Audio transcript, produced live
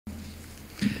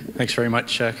Thanks very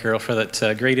much, Carol, for that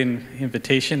great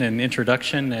invitation and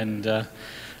introduction. And I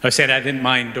was saying I didn't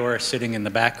mind Doris sitting in the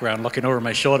background looking over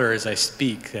my shoulder as I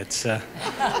speak. That's, I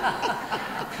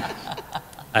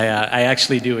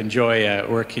actually do enjoy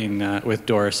working with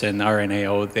Doris and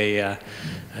RNAO. They,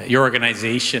 your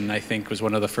organization, I think, was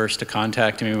one of the first to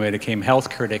contact me when I became Health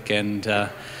Critic, and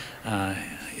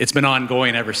it's been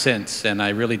ongoing ever since, and I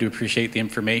really do appreciate the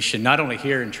information. Not only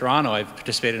here in Toronto, I've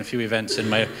participated in a few events in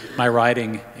my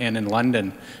riding and in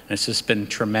London, and it's just been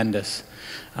tremendous.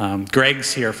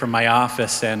 Greg's here from my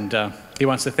office, and he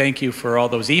wants to thank you for all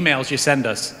those emails you send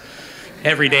us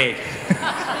every day.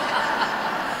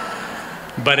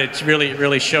 But it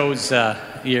really shows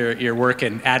your work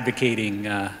in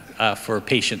advocating for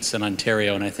patients in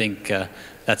Ontario, and I think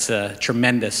that's a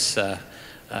tremendous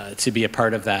to be a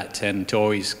part of that, and to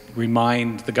always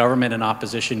remind the government and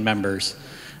opposition members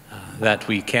that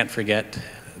we can't forget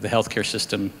the healthcare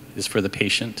system is for the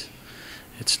patient.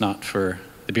 It's not for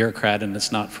the bureaucrat, and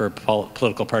it's not for a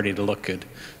political party to look good.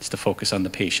 It's to focus on the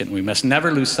patient. We must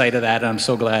never lose sight of that, and I'm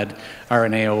so glad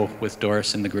RNAO with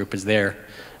Doris and the group is there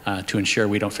to ensure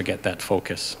we don't forget that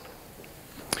focus.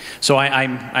 So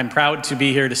I'm proud to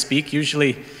be here to speak.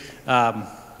 Usually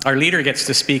our leader gets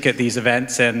to speak at these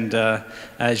events, and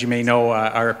as you may know,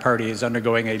 our party is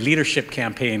undergoing a leadership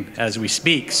campaign as we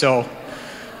speak. So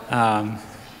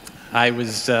I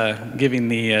was given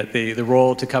the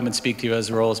role to come and speak to you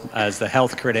as the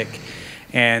Health Critic,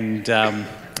 and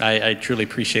I truly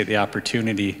appreciate the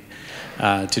opportunity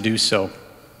to do so.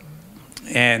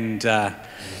 And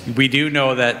we do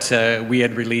know that we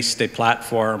had released a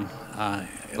platform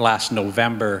last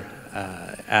November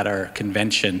at our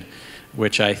convention,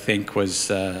 which I think was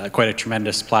quite a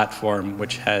tremendous platform,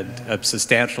 which had a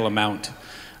substantial amount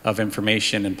of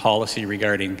information and policy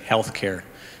regarding healthcare,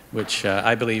 which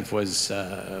I believe was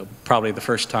probably the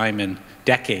first time in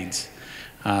decades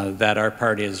that our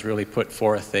party has really put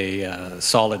forth a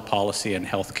solid policy in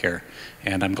healthcare.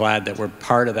 And I'm glad that we're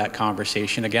part of that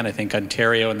conversation. Again, I think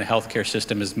Ontario and the healthcare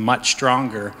system is much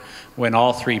stronger when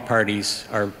all three parties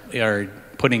are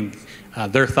putting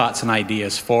their thoughts and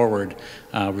ideas forward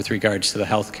with regards to the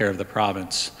healthcare of the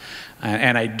province.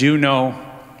 And I do know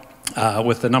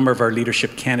with the number of our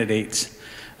leadership candidates,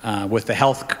 with the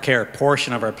healthcare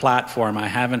portion of our platform, I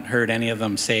haven't heard any of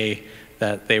them say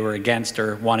that they were against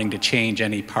or wanting to change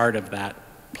any part of that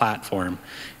platform.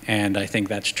 And I think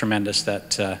that's tremendous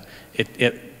that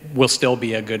it will still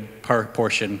be a good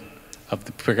portion of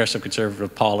the progressive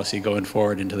conservative policy going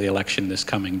forward into the election this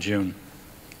coming June.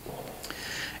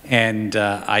 And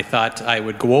I thought I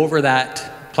would go over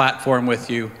that platform with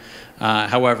you.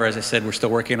 However, as I said, we're still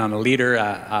working on a leader.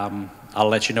 I'll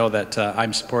let you know that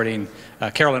I'm supporting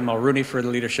Carolyn Mulrooney for the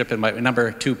leadership, and my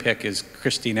number 2 pick is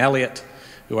Christine Elliott,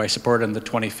 who I supported in the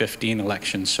 2015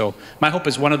 election. So my hope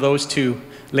is one of those two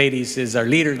ladies is our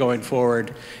leader going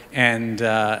forward, and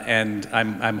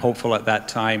I'm hopeful at that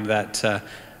time that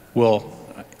we'll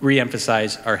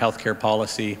re-emphasize our healthcare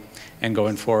policy and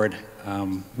going forward.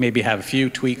 Maybe have a few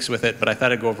tweaks with it, but I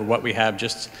thought I'd go over what we have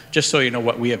just so you know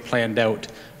what we have planned out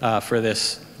for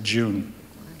this June.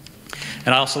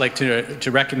 And I'd also like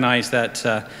to recognize that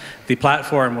the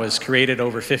platform was created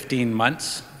over 15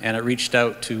 months, and it reached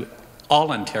out to all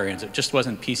Ontarians. It just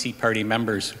wasn't PC party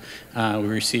members. We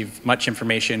received much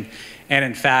information, and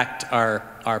in fact,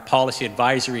 our policy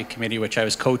advisory committee, which I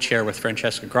was co-chair with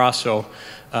Francesca Grosso,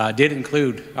 did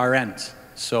include RNs.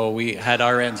 So we had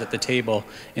RNs at the table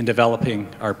in developing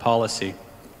our policy,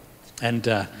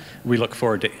 and we look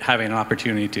forward to having an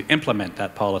opportunity to implement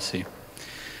that policy.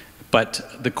 But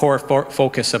the core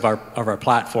focus of our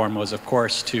platform was, of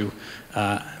course, to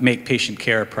make patient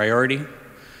care a priority,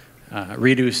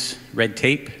 reduce red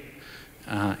tape,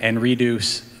 and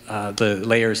reduce the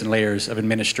layers and layers of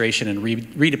administration, and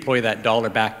redeploy that dollar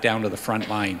back down to the front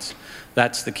lines.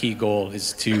 That's the key goal,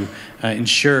 is to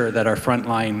ensure that our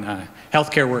frontline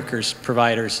healthcare workers,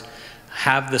 providers,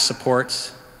 have the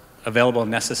supports available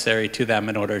and necessary to them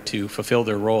in order to fulfill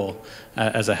their role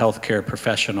as a healthcare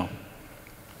professional.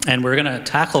 And we're going to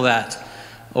tackle that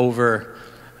over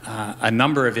a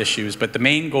number of issues, but the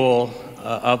main goal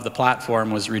of the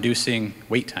platform was reducing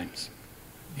wait times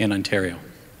in Ontario.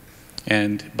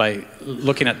 And by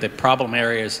looking at the problem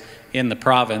areas in the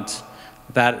province,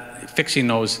 that fixing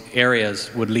those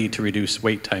areas would lead to reduced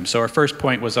wait time. So our first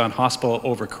point was on hospital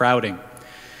overcrowding.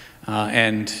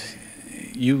 And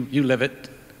you live it,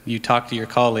 you talk to your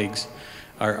colleagues.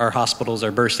 Our hospitals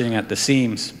are bursting at the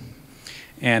seams.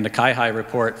 And the CIHI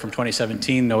report from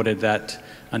 2017 noted that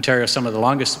Ontario has some of the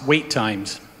longest wait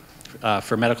times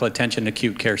for medical attention in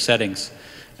acute care settings,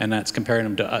 and that's comparing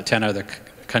them to 10 other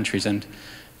countries. And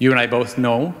You and I both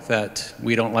know that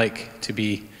we don't like to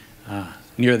be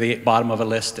near the bottom of a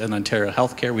list in Ontario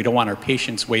healthcare. We don't want our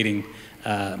patients waiting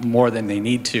more than they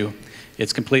need to.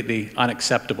 It's completely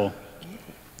unacceptable.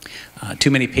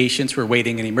 Too many patients were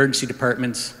waiting in emergency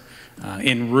departments,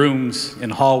 in rooms,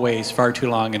 in hallways far too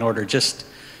long in order just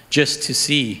to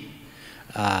see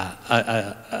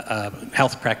a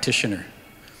health practitioner.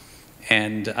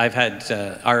 And I've had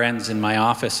RNs in my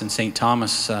office in St.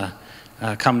 Thomas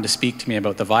come to speak to me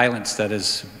about the violence that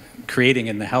is creating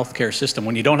in the healthcare system.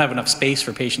 When you don't have enough space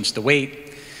for patients to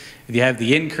wait, you have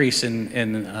the increase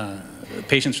in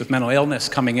patients with mental illness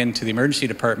coming into the emergency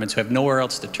departments who have nowhere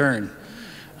else to turn.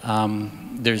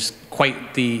 There's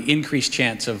quite the increased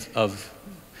chance of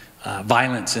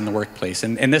violence in the workplace.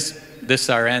 And this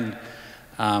RN,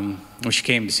 when she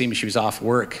came to see me, she was off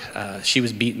work. She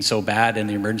was beaten so bad in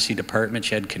the emergency department.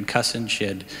 She had concussion. She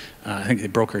had, I think they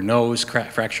broke her nose,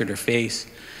 fractured her face.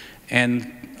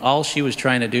 And all she was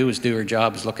trying to do was do her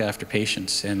job, was look after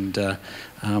patients. And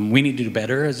we need to do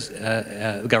better as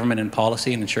government and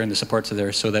policy and ensuring the supports are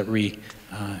there so that we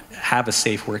have a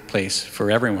safe workplace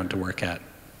for everyone to work at.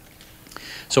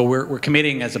 So we're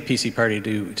committing as a PC party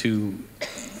to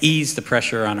ease the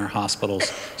pressure on our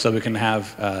hospitals so we can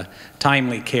have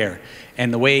timely care.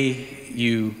 And the way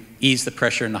you ease the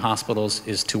pressure in the hospitals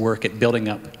is to work at building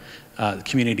up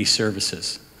community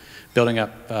services, building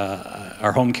up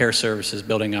our home care services,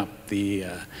 building up the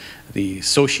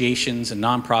associations and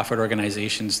nonprofit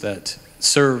organizations that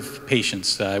serve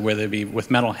patients, whether it be with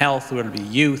mental health, whether it be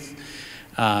youth,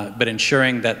 but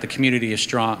ensuring that the community is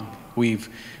strong.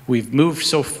 We've moved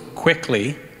so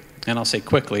quickly, and I'll say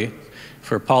quickly,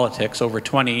 for politics, over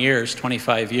 20 years,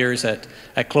 25 years at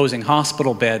closing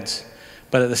hospital beds,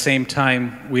 but at the same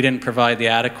time, we didn't provide the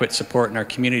adequate support in our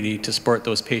community to support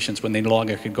those patients when they no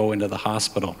longer could go into the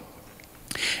hospital.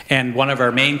 And one of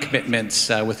our main commitments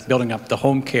with building up the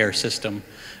home care system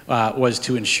was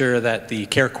to ensure that the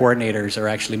care coordinators are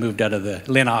actually moved out of the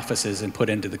LHIN offices and put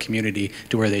into the community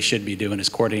to where they should be doing, is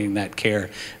coordinating that care,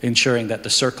 ensuring that the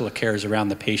circle of care is around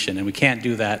the patient. And we can't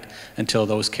do that until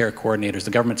those care coordinators,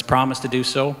 the government's promised to do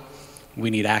so. We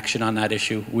need action on that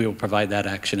issue. We will provide that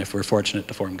action if we're fortunate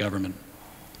to form government.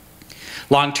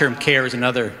 Long-term care is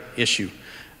another issue.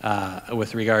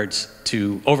 With regards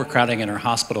to overcrowding in our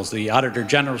hospitals. The Auditor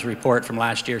General's report from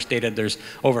last year stated there's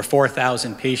over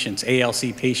 4,000 patients,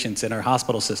 ALC patients in our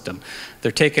hospital system.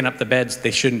 They're taking up the beds.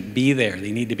 They shouldn't be there.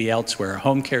 They need to be elsewhere. Our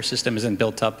home care system isn't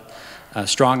built up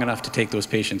strong enough to take those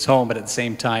patients home, but at the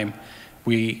same time,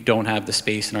 we don't have the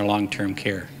space in our long-term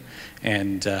care.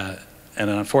 And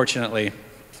unfortunately,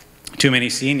 too many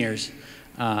seniors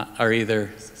are either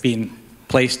being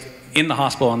placed in the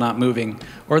hospital and not moving,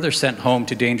 or they're sent home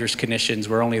to dangerous conditions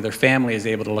where only their family is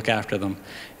able to look after them.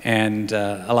 And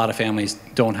a lot of families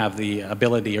don't have the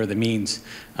ability or the means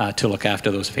to look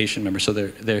after those patient members.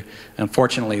 So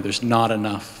unfortunately, there's not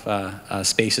enough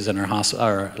spaces in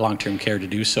our long-term care to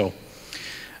do so.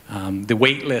 The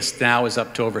wait list now is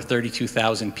up to over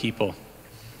 32,000 people.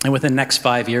 And within the next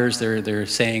 5 years, they're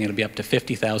saying it'll be up to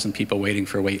 50,000 people waiting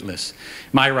for wait lists.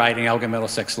 My riding, Elgin,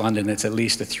 Middlesex, London, it's at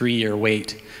least a 3-year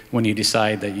wait when you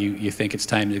decide that you think it's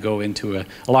time to go into a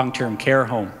long-term care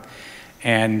home.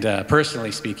 And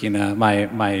personally speaking,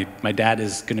 my dad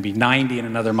is going to be 90 in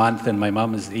another month, and my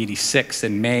mom is 86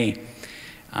 in May.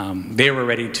 They were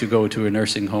ready to go to a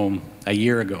nursing home a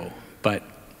year ago, but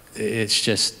it's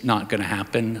just not going to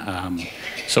happen.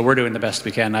 So we're doing the best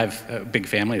we can. I have a big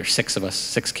family, there's 6 of us,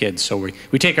 6 kids. So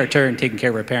we take our turn taking care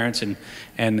of our parents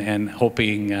and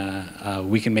hoping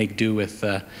we can make do with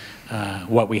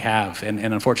what we have. And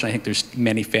unfortunately, I think there's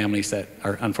many families that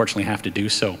unfortunately have to do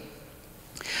so.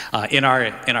 In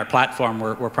our platform,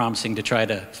 we're promising to try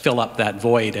to fill up that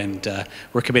void, and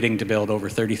we're committing to build over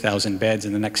 30,000 beds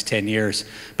in the next 10 years.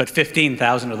 But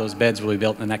 15,000 of those beds will be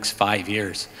built in the next 5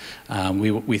 years.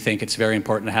 We think it's very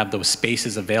important to have those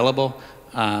spaces available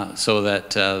so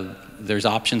that there's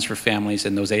options for families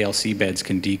and those ALC beds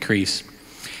can decrease.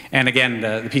 And again,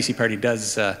 the PC Party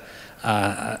does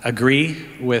agree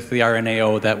with the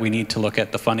RNAO that we need to look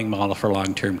at the funding model for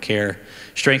long-term care,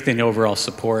 strengthen the overall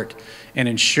support, and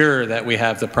ensure that we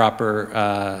have the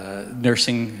proper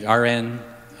nursing, RN,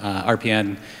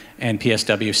 RPN, and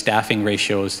PSW staffing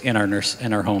ratios in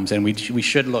our homes. And we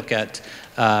should look at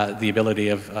the ability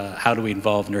of how do we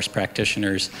involve nurse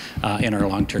practitioners in our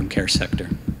long-term care sector.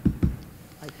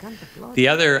 The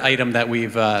other item that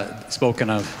we've spoken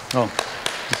of,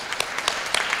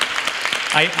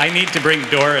 I need to bring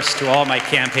Doris to all my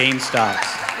campaign stops.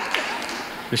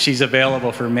 If she's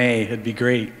available for May, it'd be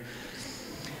great.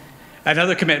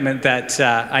 Another commitment that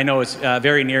I know is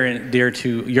very near and dear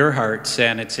to your hearts,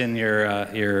 and it's in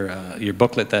your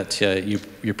booklet that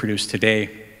you produced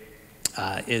today,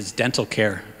 is dental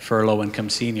care for low-income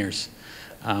seniors.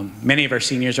 Many of our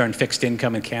seniors are on fixed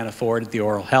income and can't afford the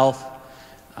oral health.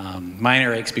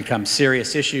 Minor aches become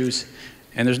serious issues,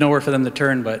 and there's nowhere for them to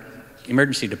turn but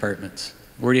emergency departments.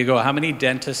 Where do you go? How many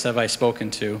dentists have I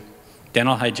spoken to,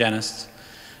 dental hygienists,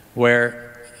 where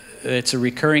it's a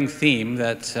recurring theme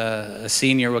that a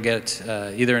senior will get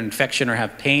either an infection or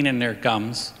have pain in their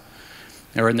gums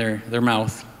or in their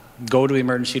mouth, go to the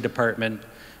emergency department.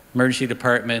 Emergency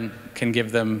department can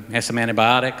give them some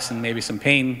antibiotics and maybe some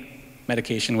pain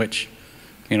medication, which,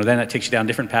 you know, then that takes you down a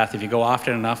different path. If you go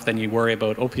often enough, then you worry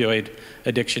about opioid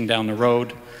addiction down the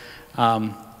road.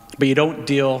 But you don't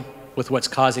deal with what's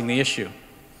causing the issue.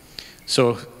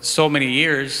 So many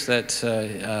years that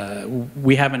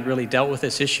we haven't really dealt with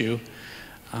this issue,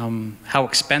 how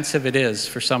expensive it is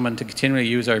for someone to continually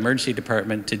use our emergency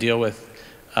department to deal with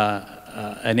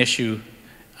an issue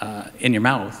in your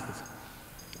mouth,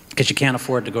 because you can't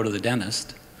afford to go to the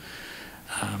dentist.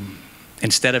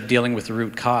 Instead of dealing with the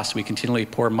root cause, we continually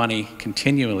pour money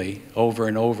continually over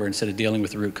and over instead of dealing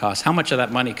with the root cause. How much of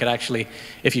that money could actually,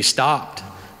 if you stopped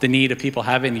the need of people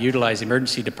having to utilize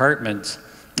emergency departments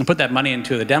and put that money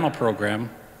into the dental program,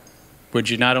 would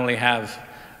you not only have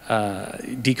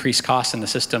decreased costs in the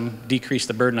system, decrease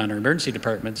the burden on our emergency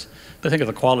departments, but think of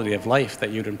the quality of life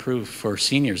that you'd improve for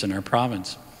seniors in our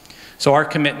province. So our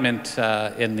commitment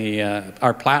in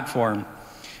our platform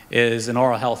is an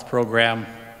oral health program,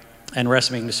 and we're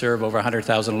estimating to serve over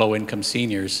 100,000 low-income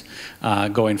seniors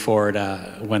going forward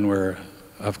when we're,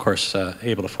 of course,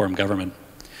 able to form government.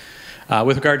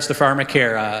 With regards to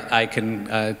pharmacare, I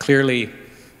can clearly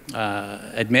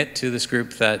admit to this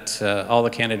group that all the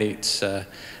candidates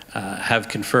have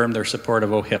confirmed their support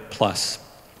of OHIP Plus,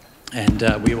 and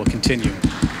we will continue.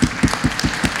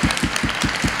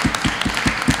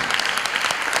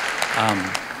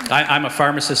 I'm a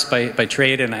pharmacist by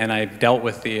trade, and I've dealt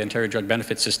with the Ontario Drug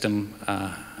Benefit System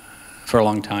for a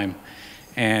long time,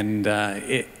 and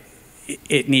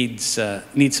it needs some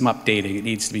updating. It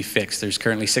needs to be fixed. There's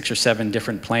currently 6 or 7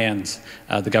 different plans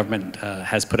the government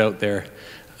has put out there.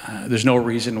 There's no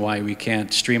reason why we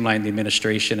can't streamline the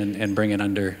administration and bring it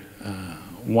under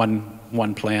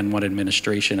one plan, one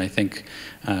administration. I think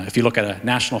if you look at a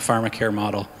national pharmacare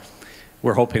model,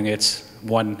 we're hoping it's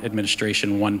one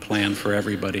administration, one plan for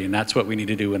everybody, and that's what we need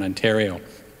to do in Ontario.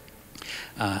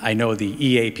 I know the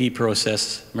EAP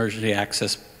process, emergency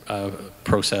access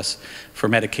process for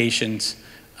medications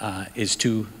is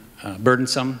too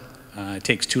burdensome. It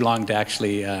takes too long to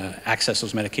actually access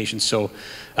those medications. So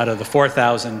out of the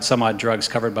 4,000 some odd drugs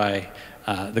covered by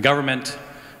the government,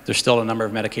 there's still a number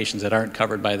of medications that aren't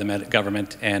covered by the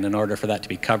government, and in order for that to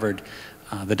be covered,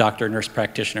 the doctor or nurse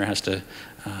practitioner has to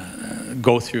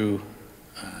go through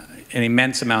an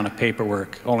immense amount of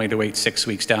paperwork only to wait 6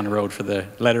 weeks down the road for the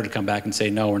letter to come back and say,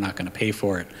 no, we're not going to pay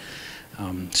for it.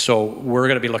 So we're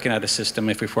going to be looking at a system,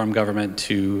 if we form government,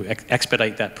 to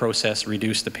expedite that process,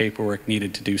 reduce the paperwork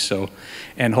needed to do so,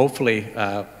 and hopefully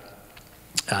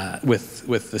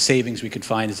with the savings we could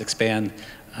find is expand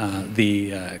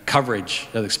the coverage,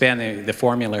 expand the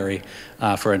formulary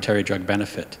for Ontario Drug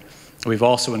Benefit. We've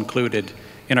also included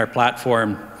in our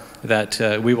platform that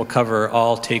we will cover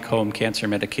all take-home cancer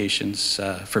medications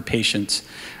for patients.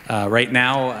 Right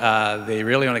now, they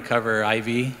really only cover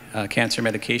IV cancer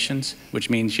medications,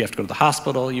 which means you have to go to the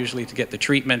hospital usually to get the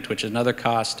treatment, which is another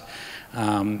cost.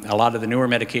 A lot of the newer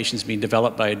medications being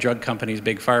developed by drug companies,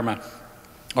 big pharma,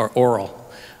 are oral.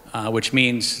 Which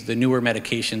means the newer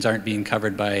medications aren't being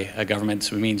covered by government,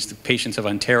 so it means the patients of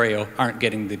Ontario aren't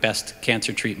getting the best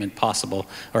cancer treatment possible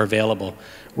or available.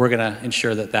 We're going to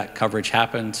ensure that that coverage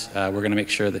happens. We're going to make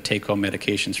sure that take-home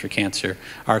medications for cancer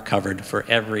are covered for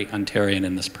every Ontarian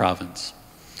in this province.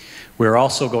 We're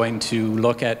also going to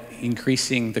look at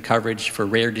increasing the coverage for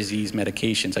rare disease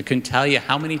medications. I couldn't tell you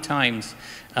how many times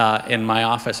in my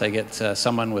office I get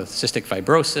someone with cystic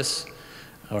fibrosis,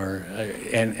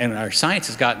 and our science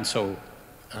has gotten so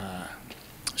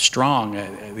strong,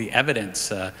 the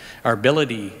evidence, our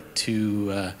ability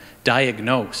to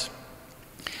diagnose.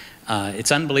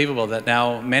 It's unbelievable that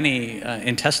now many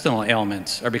intestinal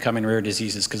ailments are becoming rare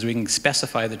diseases because we can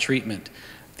specify the treatment.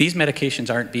 These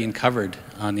medications aren't being covered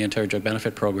on the Ontario Drug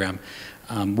Benefit Program.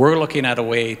 We're looking at a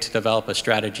way to develop a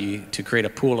strategy to create a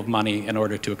pool of money in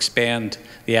order to expand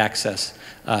the access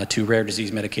to rare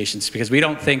disease medications, because we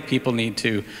don't think people need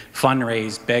to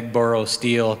fundraise, beg, borrow,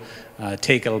 steal,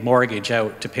 take a mortgage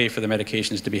out to pay for the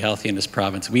medications to be healthy in this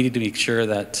province. We need to make sure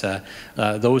that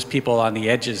those people on the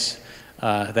edges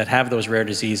that have those rare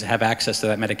diseases have access to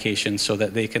that medication so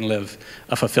that they can live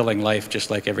a fulfilling life just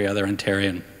like every other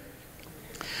Ontarian.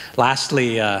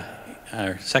 Lastly,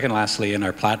 or second lastly in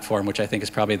our platform, which I think is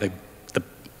probably the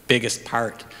biggest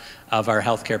part of our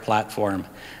healthcare platform,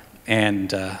 and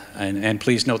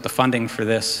please note the funding for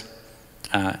this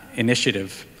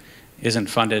initiative isn't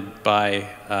funded by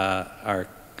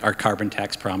our carbon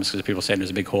tax promise, because people say there's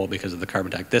a big hole because of the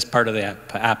carbon tax. This part of the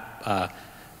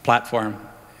platform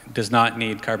does not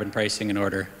need carbon pricing in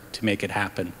order to make it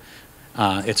happen.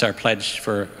 It's our pledge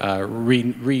for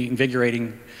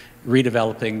reinvigorating,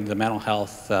 redeveloping the mental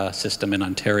health system in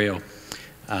Ontario.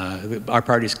 Our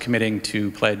party is committing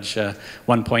to pledge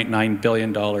 $1.9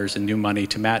 billion in new money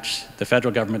to match the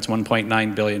federal government's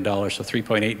 $1.9 billion, so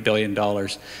 $3.8 billion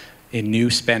in new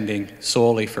spending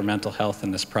solely for mental health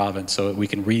in this province, so that we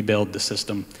can rebuild the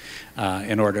system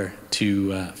in order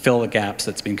to fill the gaps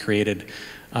that's been created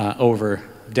over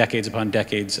decades upon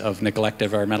decades of neglect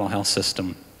of our mental health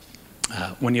system.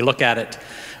 When you look at it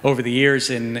over the years,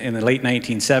 in the late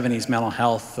 1970s, mental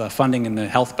health funding in the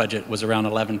health budget was around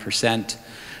 11%.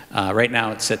 Right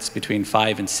now it sits between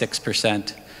 5 and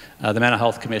 6%. The Mental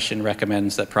Health Commission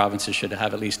recommends that provinces should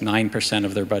have at least 9%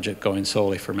 of their budget going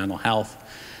solely for mental health.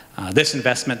 This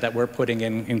investment that we're putting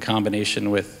in combination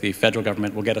with the federal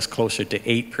government will get us closer to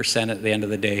 8% at the end of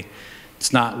the day.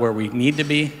 It's not where we need to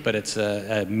be, but it's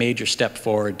a major step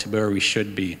forward to where we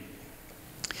should be.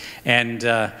 And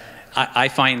I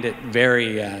find it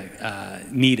very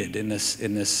needed in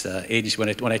this agency.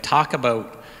 When I talk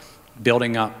about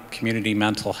building up community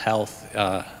mental health,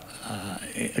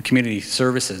 community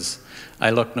services, I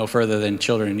look no further than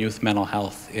children and youth mental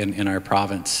health in our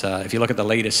province. If you look at the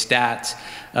latest stats,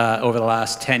 over the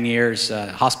last 10 years,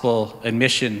 hospital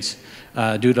admissions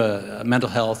due to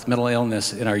mental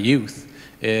illness in our youth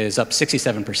is up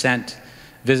 67%.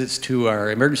 Visits to our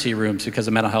emergency rooms because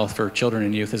of mental health for children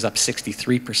and youth is up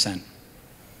 63%.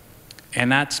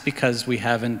 And that's because we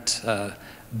haven't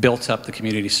built up the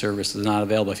community services not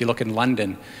available. If you look in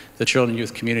London, the children and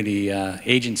youth community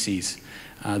agencies,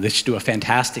 they should do a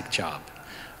fantastic job.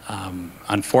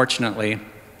 Unfortunately,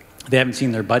 they haven't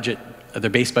seen their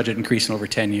base budget increase in over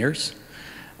 10 years.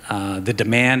 The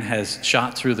demand has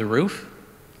shot through the roof.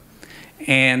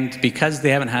 And because they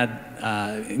haven't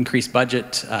had increased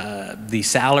budget, the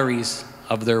salaries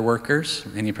of their workers,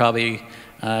 and you probably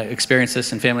experience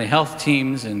this in family health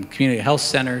teams and community health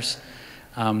centers,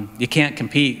 you can't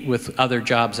compete with other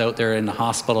jobs out there in the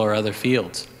hospital or other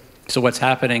fields. So what's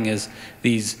happening is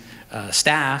these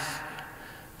staff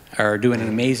are doing an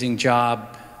amazing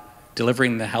job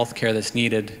delivering the health care that's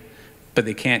needed, but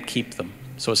they can't keep them,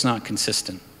 so it's not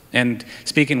consistent. And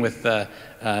speaking with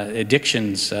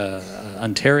Addictions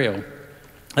Ontario,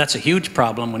 that's a huge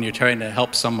problem when you're trying to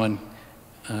help someone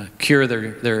cure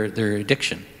their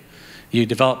addiction. You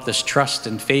develop this trust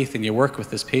and faith and you work with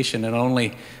this patient, and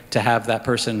only to have that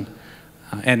person,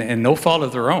 and no fault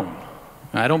of their own.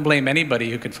 I don't blame anybody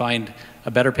who could find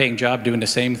a better paying job doing the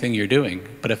same thing you're doing,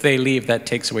 but if they leave, that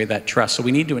takes away that trust. So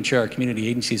we need to ensure our community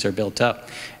agencies are built up,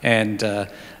 and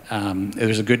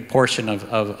there's a good portion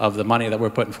of the money that we're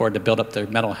putting forward to build up their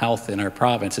mental health in our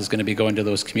province is going to be going to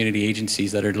those community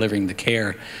agencies that are delivering the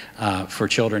care for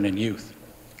children and youth.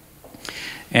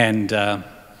 And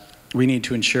we need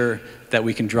to ensure that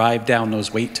we can drive down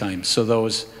those wait times, so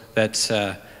those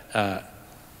that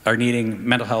are needing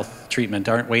mental health treatment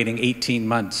aren't waiting 18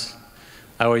 months.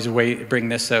 I always bring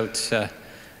this out.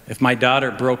 If my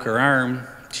daughter broke her arm,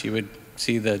 she would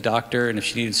see the doctor, and if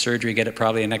she needed surgery, get it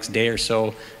probably the next day or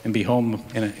so and be home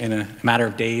in a matter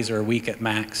of days or a week at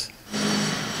max.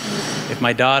 If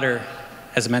my daughter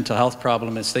has a mental health problem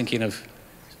and is thinking of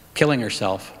killing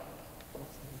herself,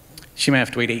 she may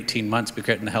have to wait 18 months to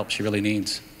get the help she really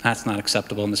needs. That's not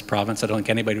acceptable in this province. I don't think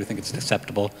anybody would think it's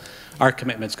acceptable. Our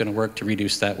commitment is going to work to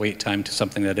reduce that wait time to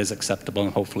something that is acceptable,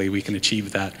 and hopefully we can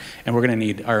achieve that. And we're going to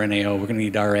need RNAO, we're going to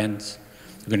need RNs,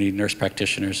 we're going to need nurse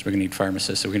practitioners, we're going to need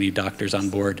pharmacists, we're going to need doctors on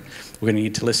board. We're going to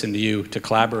need to listen to you, to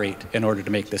collaborate in order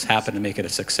to make this happen and make it a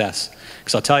success.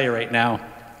 Because I'll tell you right now,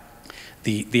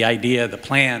 the idea, the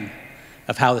plan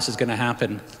of how this is going to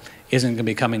happen isn't going to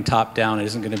be coming top down. It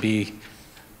isn't going to be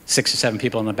 6 or 7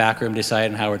 people in the back room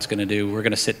deciding how it's going to do. We're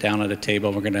going to sit down at a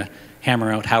table. We're going to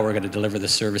hammer out how we're going to deliver the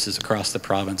services across the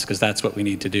province, because that's what we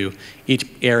need to do. Each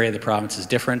area of the province is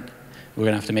different. We're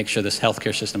going to have to make sure this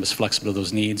healthcare system is flexible to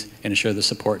those needs and ensure the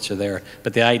supports are there.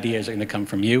 But the ideas are going to come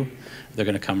from you. They're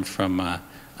going to come from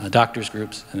doctors'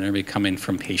 groups, and they're going to be coming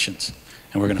from patients.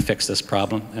 And we're going to fix this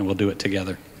problem, and we'll do it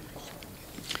together.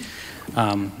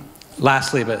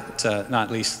 Lastly, but not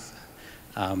least,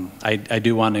 I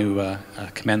do want to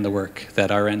commend the work that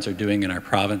RNs are doing in our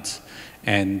province.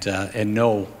 and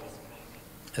know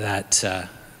that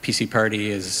PC Party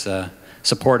is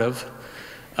supportive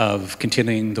of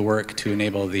continuing the work to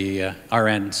enable the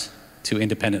RNs to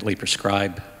independently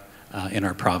prescribe in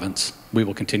our province. We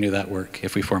will continue that work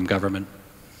if we form government.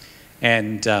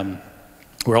 And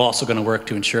we're also going to work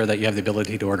to ensure that you have the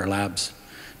ability to order labs,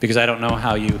 because I don't know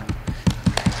how you...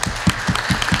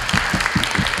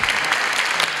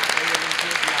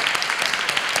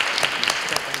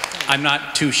 I'm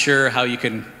not too sure how you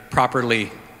can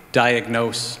properly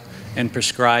diagnose and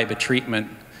prescribe a treatment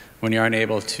when you aren't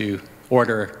able to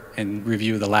order and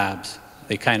review the labs.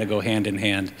 They kind of go hand in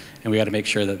hand, and we got to make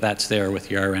sure that that's there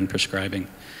with your RN prescribing.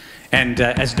 And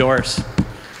as Doris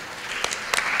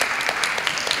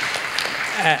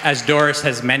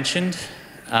has mentioned,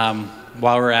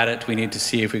 while we're at it, we need to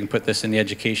see if we can put this in the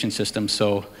education system,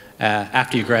 so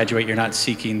after you graduate, you're not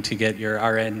seeking to get your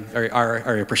RN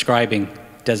or your prescribing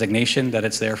designation, that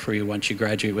it's there for you once you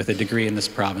graduate with a degree in this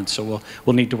province. So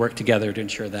we'll need to work together to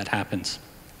ensure that happens.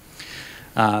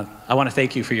 I want to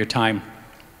thank you for your time.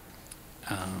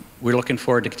 We're looking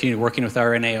forward to continue working with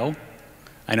RNAO.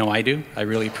 I know I do. I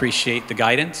really appreciate the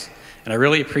guidance, and I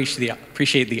really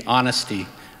appreciate the honesty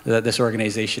that this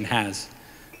organization has.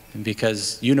 And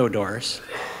because you know Doris,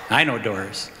 I know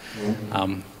Doris.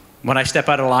 When I step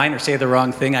out of line or say the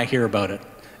wrong thing, I hear about it.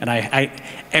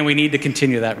 And we need to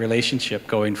continue that relationship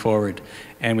going forward.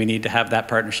 And we need to have that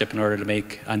partnership in order to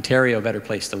make Ontario a better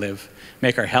place to live,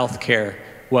 make our health care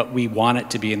what we want it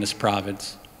to be in this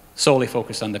province, solely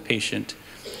focused on the patient,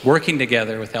 working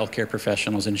together with healthcare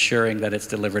professionals, ensuring that it's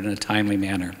delivered in a timely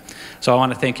manner. So I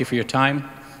want to thank you for your time.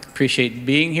 Appreciate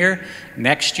being here.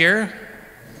 Next year,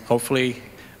 hopefully,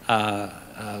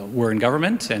 we're in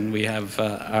government and we have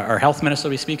our health minister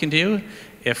will be speaking to you.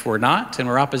 If we're not and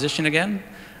we're opposition again,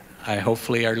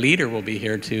 hopefully our leader will be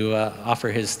here to offer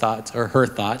his thoughts, or her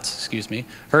thoughts, excuse me,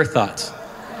 her thoughts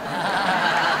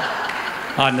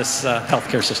on this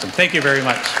healthcare system. Thank you very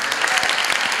much.